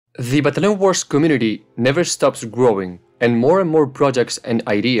The Battalion Wars community never stops growing, and more projects and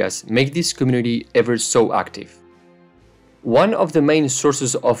ideas make this community ever so active. One of the main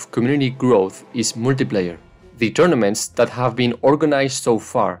sources of community growth is multiplayer. The tournaments that have been organized so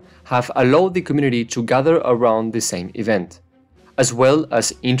far have allowed the community to gather around the same event, as well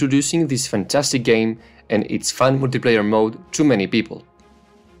as introducing this fantastic game and its fun multiplayer mode to many people.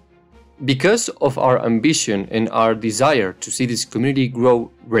 Because of our ambition and our desire to see this community grow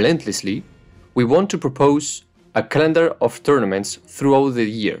relentlessly, we want to propose a calendar of tournaments throughout the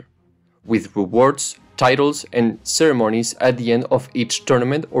year, with rewards, titles and ceremonies at the end of each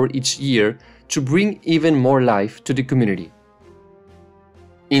tournament or each year to bring even more life to the community.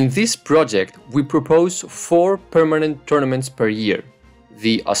 In this project, we propose 4 permanent tournaments per year: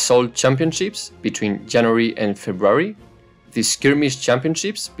 the Assault Championships between January and February, the Skirmish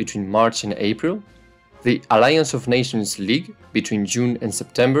Championships between March and April, the Alliance of Nations League between June and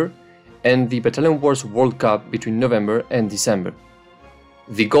September, and the Battalion Wars World Cup between November and December.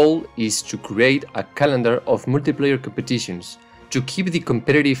 The goal is to create a calendar of multiplayer competitions to keep the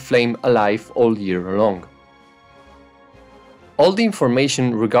competitive flame alive all year long. All the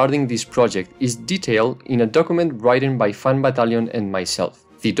information regarding this project is detailed in a document written by FanBattalion and myself.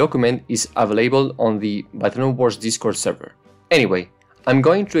 The document is available on the Battalion Wars Discord server. Anyway, I'm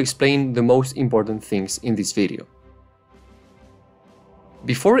going to explain the most important things in this video.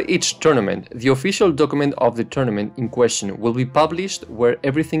 Before each tournament, the official document of the tournament in question will be published, where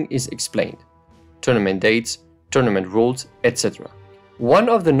everything is explained: tournament dates, tournament rules, etc. One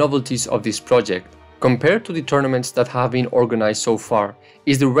of the novelties of this project, compared to the tournaments that have been organized so far,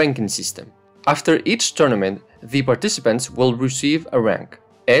 is the ranking system. After each tournament, the participants will receive a rank: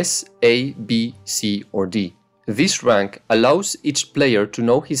 S, A, B, C or D. This rank allows each player to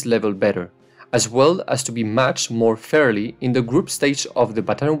know his level better, as well as to be matched more fairly in the group stage of the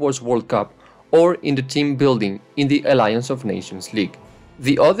Battalion Wars World Cup or in the team building in the Alliance of Nations League.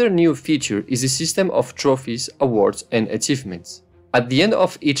 The other new feature is the system of trophies, awards and achievements. At the end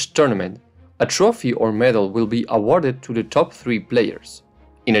of each tournament, a trophy or medal will be awarded to the top 3 players.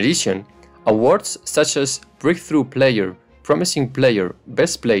 In addition, awards such as Breakthrough Player, Promising Player,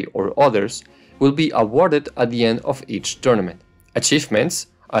 Best Play or others will be awarded at the end of each tournament. Achievements,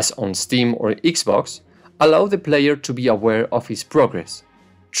 as on Steam or Xbox, allow the player to be aware of his progress.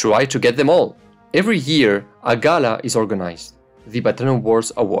 Try to get them all! Every year, a gala is organized, the Battalion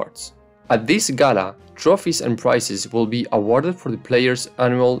Wars Awards. At this gala, trophies and prizes will be awarded for the player's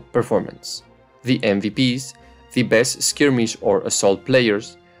annual performance: the MVPs, the best skirmish or assault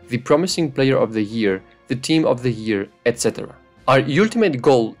players, the promising player of the year, the team of the year, etc. Our ultimate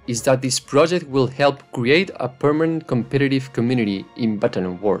goal is that this project will help create a permanent competitive community in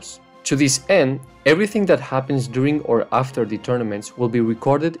Battalion Wars. To this end, everything that happens during or after the tournaments will be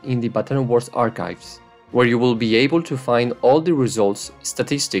recorded in the Battalion Wars archives, where you will be able to find all the results,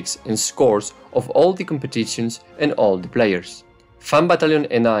 statistics and scores of all the competitions and all the players. FanBattalion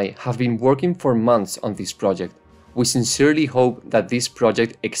and I have been working for months on this project. We sincerely hope that this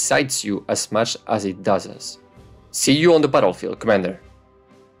project excites you as much as it does us. See you on the battlefield, Commander!